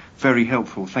future. Very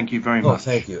helpful. Thank you very much. Oh,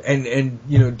 thank you. And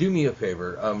do me a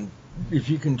favor. If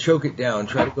you can choke it down,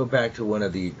 try to go back to one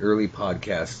of the early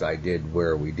podcasts I did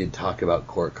where we did talk about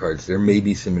court cards. There may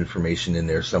be some information in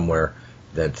there somewhere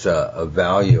that's of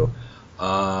value.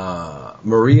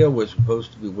 Maria was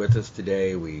supposed to be with us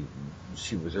today.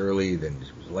 She was early, then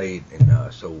she was late,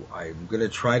 and so I'm going to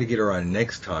try to get her on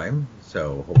next time,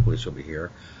 so hopefully she'll be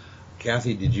here.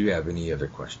 Cathy, did you have any other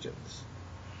questions?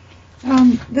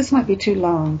 This might be too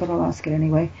long, but I'll ask it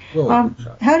anyway.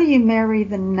 How do you marry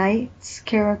the knight's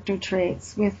character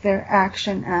traits with their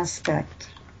action aspect?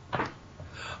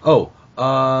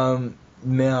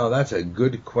 Now that's a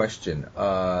good question.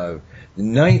 The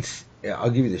knights, I'll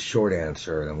give you the short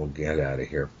answer, and then we'll get out of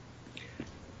here.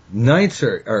 Knights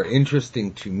are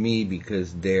interesting to me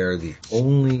because they're the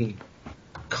only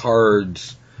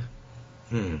cards.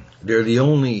 They're the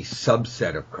only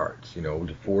subset of cards.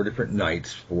 4 different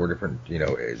knights, 4 different.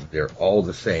 They're all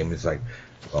the same. It's like,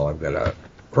 well, I've got a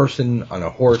person on a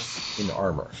horse in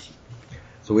armor.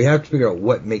 So we have to figure out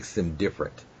what makes them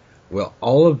different. Well,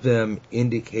 all of them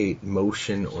indicate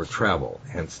motion or travel,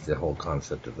 hence the whole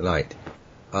concept of the knight.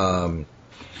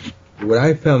 What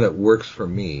I found that works for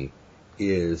me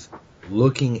is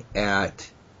looking at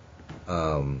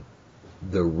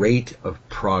the rate of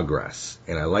progress,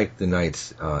 and I like the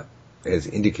knights as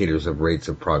indicators of rates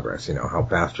of progress. How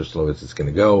fast or slow is this going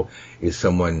to go? Is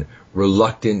someone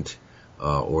reluctant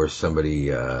or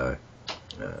somebody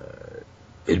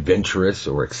adventurous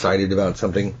or excited about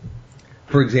something?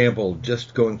 For example,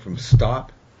 just going from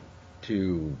stop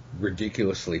to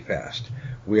ridiculously fast.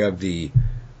 We have the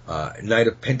Knight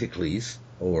of Pentacles,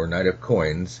 or Knight of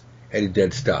Coins at a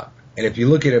dead stop. And if you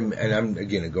look at him, and I'm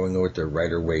again going with the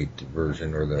Rider-Waite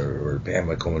version or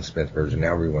Pamela Coleman Smith version,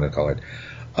 however you want to call it,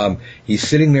 he's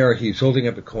sitting there, he's holding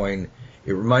up a coin.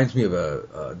 It reminds me of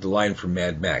the line from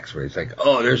Mad Max where he's like,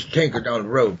 "Oh, there's a tanker down the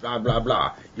road, blah blah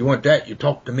blah. You want that? You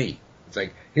talk to me." It's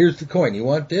like, here's the coin. You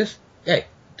want this? Hey,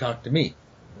 talk to me.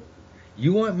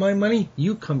 You want my money?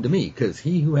 You come to me, because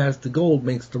he who has the gold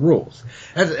makes the rules.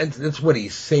 That's what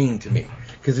he's saying to me,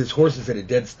 because his horse is at a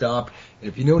dead stop, and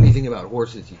if you know anything about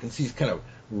horses, you can see he's kind of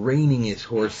reining his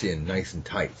horse in nice and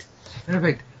tight. Matter of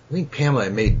fact, I think Pamela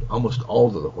made almost all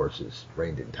of the horses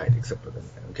reined in tight, except for them.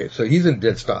 Okay, so he's at a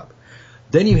dead stop.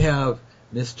 Then you have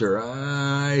Mr.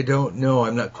 I don't know,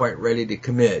 I'm not quite ready to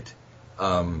commit,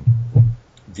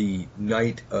 the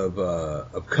Knight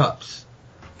of Cups.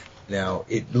 Now,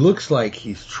 it looks like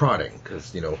he's trotting,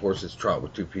 because, horses trot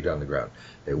with 2 feet on the ground.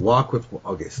 They walk with,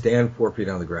 stand 4 feet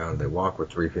on the ground, they walk with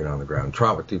 3 feet on the ground,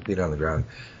 trot with 2 feet on the ground,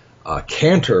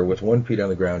 canter with 1 foot on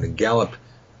the ground, and gallop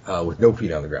with no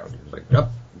feet on the ground. It's like,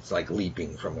 up, it's like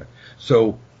leaping from it.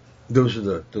 So, those are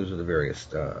the various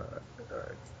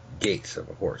gaits of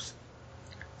a horse.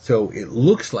 So, it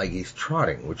looks like he's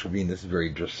trotting, which would mean this is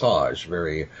very dressage,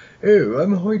 very, oh,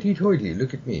 I'm hoity-toity,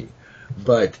 look at me.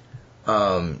 But,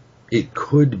 it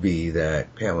could be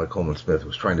that Pamela Coleman Smith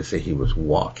was trying to say he was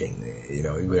walking. We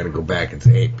got to go back and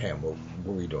say, hey, Pam, what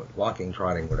were you doing? Walking,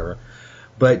 trotting, whatever.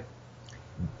 But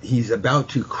he's about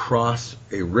to cross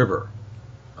a river.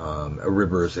 A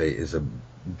river is a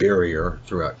barrier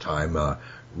throughout time.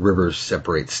 Rivers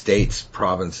separate states,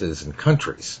 provinces, and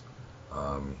countries.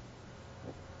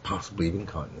 Possibly even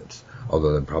continents.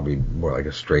 Although they're probably more like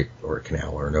a strait or a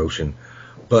canal or an ocean.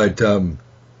 But the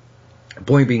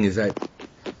point being is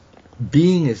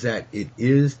that it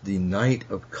is the Knight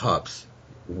of Cups.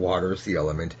 Water is the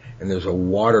element, and there's a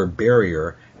water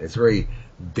barrier. And it's very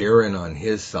barren on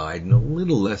his side, and a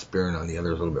little less barren on the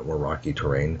other. A little bit more rocky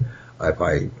terrain. If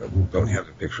I don't have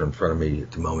the picture in front of me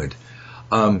at the moment,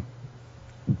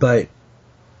 but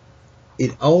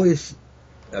it always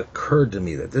occurred to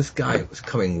me that this guy was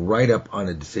coming right up on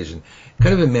a decision.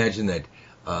 Kind of imagine that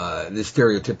the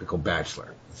stereotypical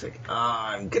bachelor. It's like,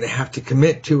 I'm going to have to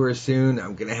commit to her soon.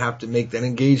 I'm going to have to make that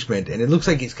engagement. And it looks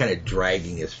like he's kind of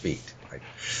dragging his feet. Like,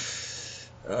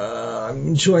 I'm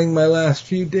enjoying my last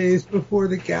few days before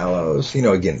the gallows.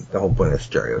 Again, the whole point is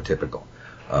stereotypical.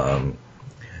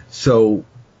 So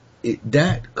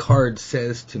that card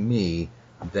says to me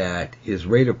that his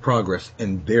rate of progress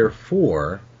and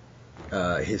therefore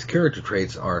his character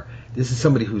traits are, this is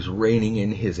somebody who's reining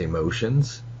in his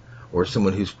emotions or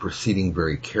someone who's proceeding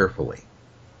very carefully.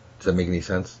 Does that make any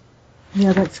sense?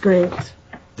 Yeah, that's great.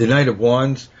 The Knight of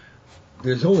Wands,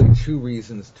 there's only 2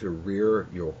 reasons to rear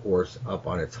your horse up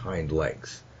on its hind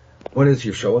legs. One is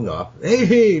you're showing off.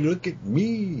 Hey, look at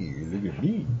me. Look at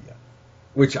me.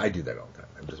 Which I do that all the time.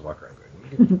 I just walk around going,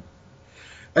 look at me.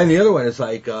 And the other one is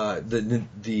like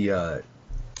the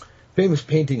famous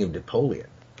painting of Napoleon.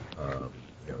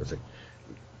 It's like,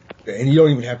 and you don't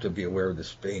even have to be aware of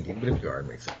this painting, but if you are, it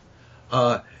makes sense.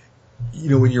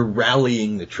 When you're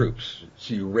rallying the troops,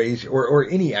 so you raise, or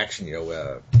any action,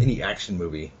 any action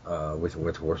movie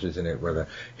with horses in it, where the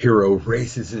hero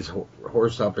raises his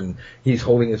horse up and he's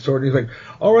holding his sword. And he's like,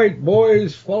 "All right,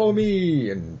 boys, follow me,"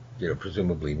 and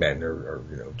presumably men are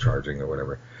charging or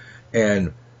whatever.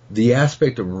 And the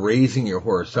aspect of raising your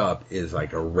horse up is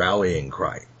like a rallying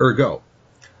cry. Ergo,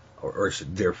 or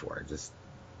therefore, just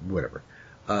whatever.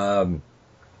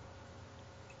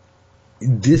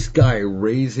 This guy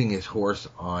raising his horse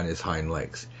on his hind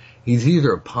legs, he's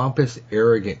either a pompous,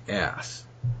 arrogant ass,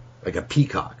 like a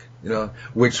peacock,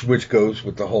 which goes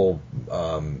with the whole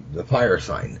the fire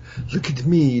sign. Look at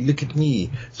me, look at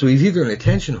me. So he's either an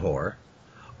attention whore,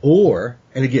 or,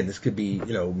 and again, this could be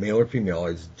male or female.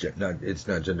 It's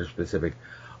not gender specific,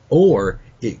 or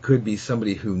it could be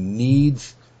somebody who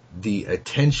needs the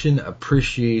attention,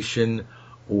 appreciation,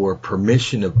 or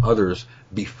permission of others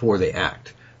before they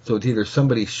act. So it's either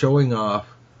somebody showing off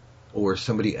or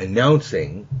somebody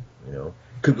announcing,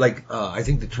 I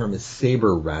think the term is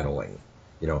saber rattling.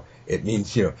 It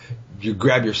means, you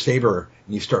grab your saber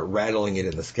and you start rattling it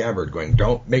in the scabbard going,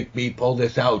 don't make me pull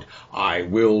this out. I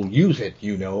will use it,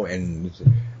 and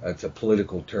it's a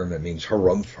political term that means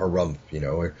harumph, harumph,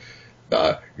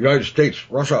 United States,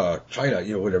 Russia, China,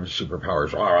 whatever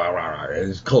superpowers, rah, rah, rah, rah.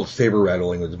 It's called saber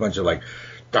rattling. It's a bunch of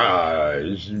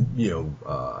I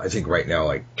think right now,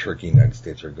 like Turkey and United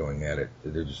States are going at it.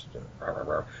 They're just, rah, rah,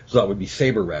 rah. So that would be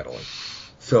saber rattling.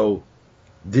 So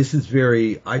this is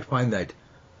I find that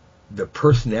the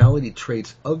personality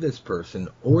traits of this person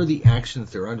or the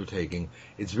actions they're undertaking,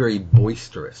 it's very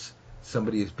boisterous.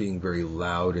 somebody is being very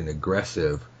loud and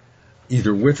aggressive,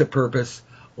 either with a purpose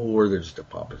or they're just a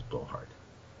pompous blowhard.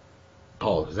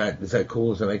 Paul, is that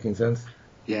cool? Is that making sense?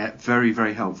 Yeah, very,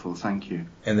 very helpful. Thank you.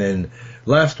 And then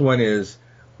last one is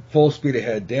full speed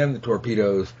ahead, damn the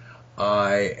torpedoes.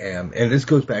 And this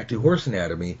goes back to horse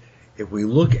anatomy. If we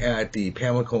look at the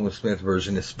Pamela Coleman Smith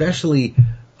version, especially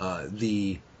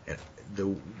and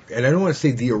I don't want to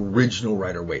say the original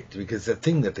Rider-Waite, because the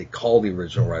thing that they call the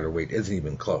original Rider-Waite isn't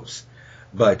even close.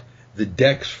 But the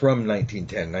decks from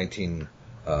 1910,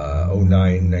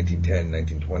 1909, 1910,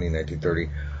 1920,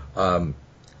 1930,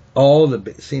 all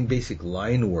the same basic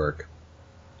line work,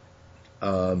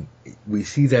 we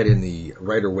see that in the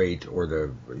Rider-Waite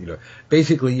or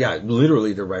basically,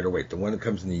 literally the Rider-Waite, the one that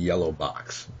comes in the yellow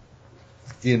box.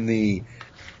 In the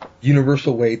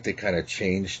Universal Weight, they kind of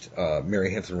changed.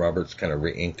 Mary Hanson Roberts kind of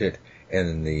re-inked it, and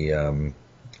in the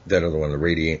that other one, the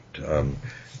Radiant,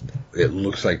 it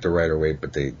looks like the Rider-Waite,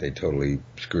 but they totally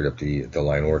screwed up the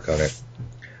line work on it.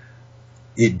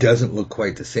 It doesn't look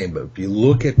quite the same, but if you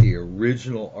look at the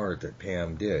original art that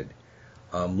Pam did,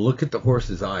 look at the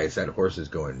horse's eyes. That horse is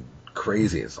going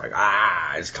crazy. It's like,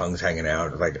 his tongue's hanging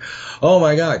out. It's like, oh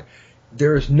my God,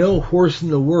 there is no horse in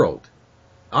the world.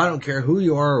 I don't care who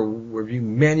you are or if you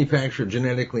manufacture,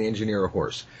 genetically engineer a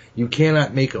horse. You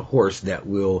cannot make a horse that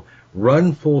will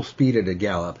run full speed at a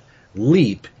gallop,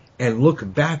 leap, and look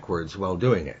backwards while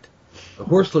doing it. A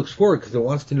horse looks forward because it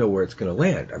wants to know where it's going to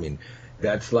land. I mean,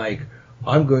 that's like,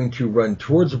 I'm going to run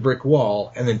towards a brick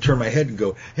wall and then turn my head and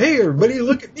go, hey, everybody,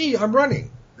 look at me, I'm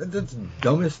running. That's the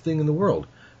dumbest thing in the world.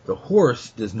 The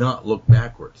horse does not look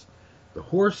backwards. The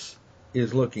horse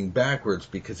is looking backwards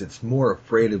because it's more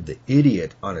afraid of the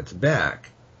idiot on its back.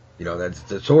 That's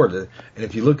the sword. And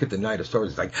if you look at the Knight of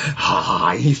Swords, it's like,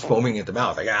 he's foaming at the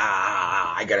mouth, like,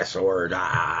 I got a sword,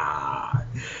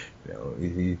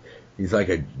 he's like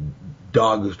a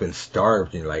dog who's been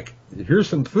starved, and you're like, here's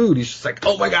some food. He's just like,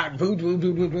 oh my God,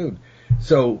 food.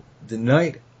 So the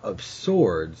Knight of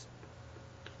Swords,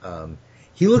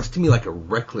 he looks to me like a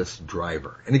reckless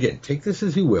driver. And again, take this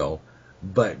as you will,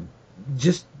 but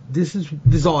just this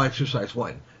is all exercise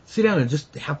one. Sit down and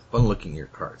just have fun looking at your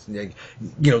cards. And,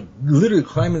 literally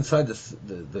climb inside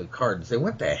the card and say,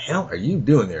 what the hell are you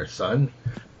doing there, son?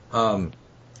 And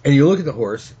you look at the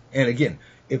horse, and again,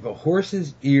 if a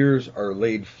horse's ears are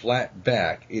laid flat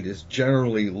back, it is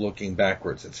generally looking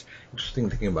backwards. It's interesting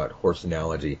thinking about horse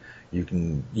analogy. You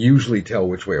can usually tell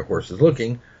which way a horse is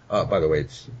looking. By the way,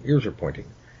 its ears are pointing.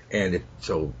 And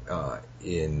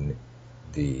in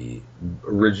the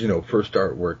original first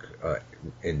artwork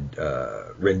in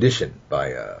rendition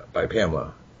by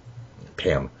Pam,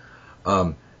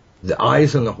 the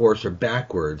eyes on the horse are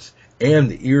backwards and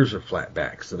the ears are flat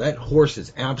back. So that horse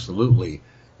is absolutely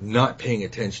not paying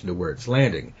attention to where it's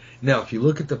landing. Now, if you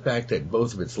look at the fact that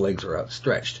both of its legs are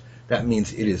outstretched, that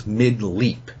means it is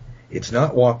mid-leap. It's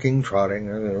not walking, trotting,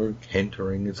 or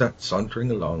cantering. It's not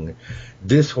sauntering along.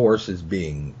 This horse is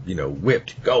being,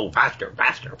 whipped. Go faster,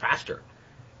 faster, faster.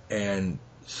 And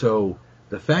so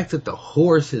the fact that the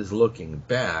horse is looking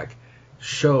back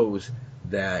shows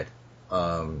that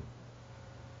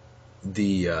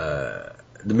the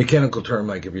mechanical term,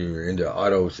 like if you're into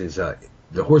autos, is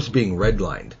the horse being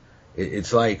redlined.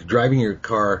 It's like driving your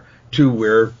car to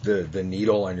where the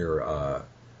needle on your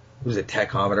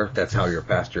tachometer. That's how your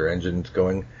faster engine's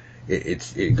going.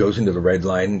 It goes into the red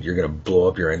line. You're going to blow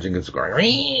up your engine. It's going,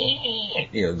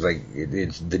 it's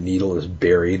like the needle is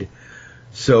buried.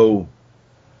 So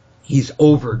he's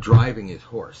over driving his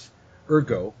horse.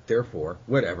 Ergo, therefore,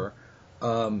 whatever.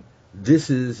 This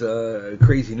is a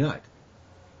crazy nut.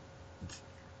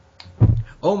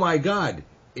 Oh my God!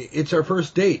 It's our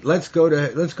first date. Let's go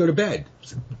to bed.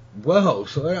 Whoa,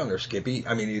 slow down there, Skippy.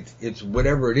 I mean, it's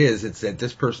whatever it is. It's that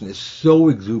this person is so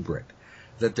exuberant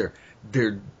that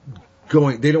they're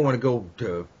going. They don't want to go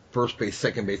to first base,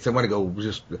 second base. They want to go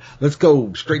let's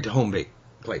go straight to home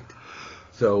plate.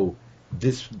 So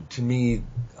this, to me,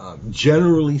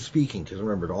 generally speaking, because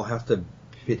remember, it all has to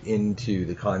fit into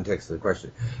the context of the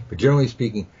question. But generally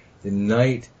speaking, the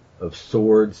Knight of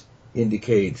Swords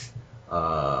indicates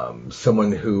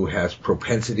someone who has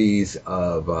propensities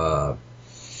of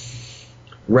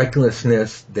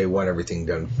recklessness. They want everything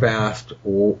done fast,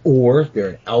 or they're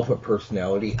an alpha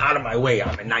personality. Out of my way,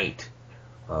 I'm a knight.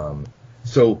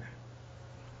 So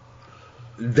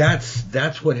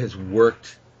that's what has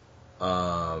worked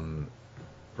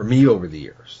for me over the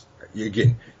years.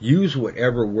 Again, use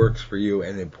whatever works for you.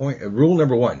 And then rule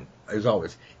number one, as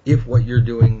always, if what you're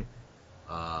doing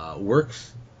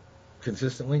works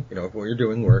consistently, if what you're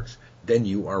doing works, then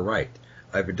you are right.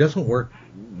 If it doesn't work,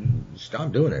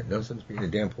 stop doing it. No sense being a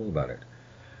damn fool about it.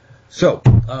 So,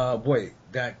 boy,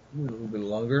 that was a little bit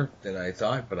longer than I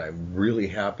thought, but I'm really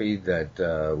happy that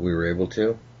we were able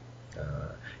to.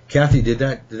 Cathy, did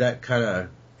that kind of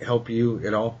help you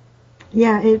at all?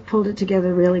 Yeah, it pulled it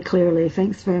together really clearly.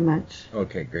 Thanks very much.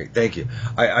 Okay, great. Thank you.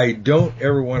 I don't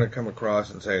ever want to come across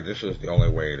and say this is the only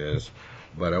way it is,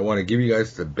 but I want to give you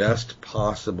guys the best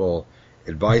possible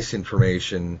advice,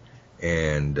 information,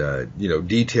 and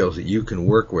details that you can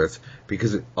work with,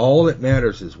 because all that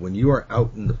matters is when you are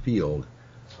out in the field,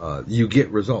 you get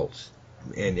results.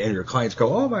 And your clients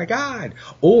go, oh my God.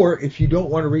 Or if you don't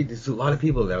want to read, there's a lot of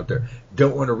people out there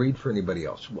don't want to read for anybody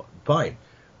else. Well, fine.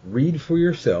 Read for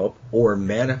yourself or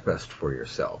manifest for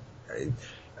yourself.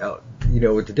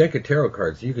 With the deck of tarot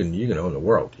cards, you can own the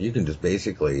world. You can just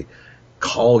basically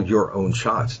call your own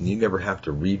shots, and you never have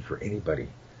to read for anybody.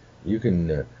 You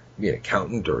can be an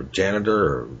accountant or a janitor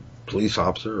or police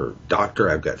officer or doctor.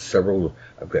 I've got several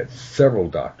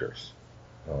doctors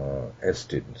as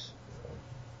students.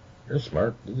 They're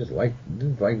smart. They just like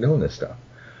knowing this stuff.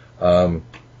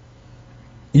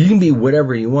 You can be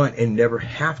whatever you want and never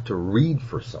have to read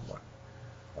for someone.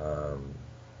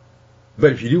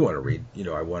 But if you do want to read,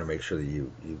 I want to make sure that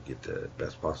you get the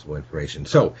best possible information.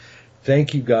 So,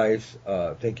 thank you guys.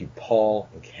 Thank you, Paul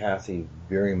and Cathy,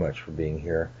 very much for being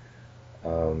here.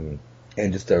 And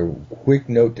just a quick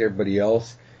note to everybody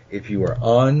else, if you are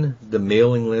on the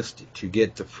mailing list to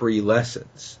get the free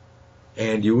lessons,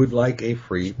 and you would like a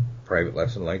free private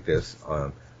lesson like this,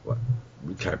 kind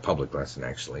of public lesson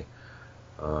actually,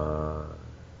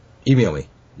 email me.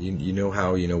 You know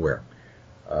how, you know where.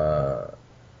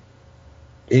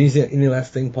 Any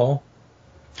last thing, Paul?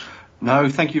 No,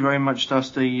 thank you very much,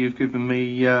 Dusty. You've given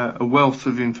me a wealth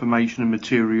of information and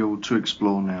material to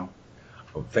explore now.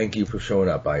 Well, thank you for showing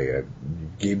up.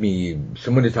 Gave me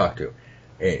someone to talk to.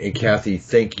 And Cathy,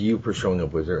 thank you for showing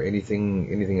up. Was there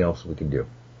anything else we can do?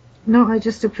 No, I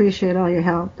just appreciate all your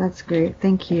help. That's great.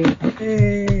 Thank you.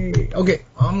 Hey. Okay,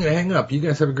 I'm going to hang up. You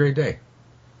guys have a great day.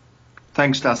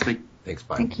 Thanks, Dusty. Thanks,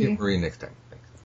 bye. Thank you. Get Marie next time.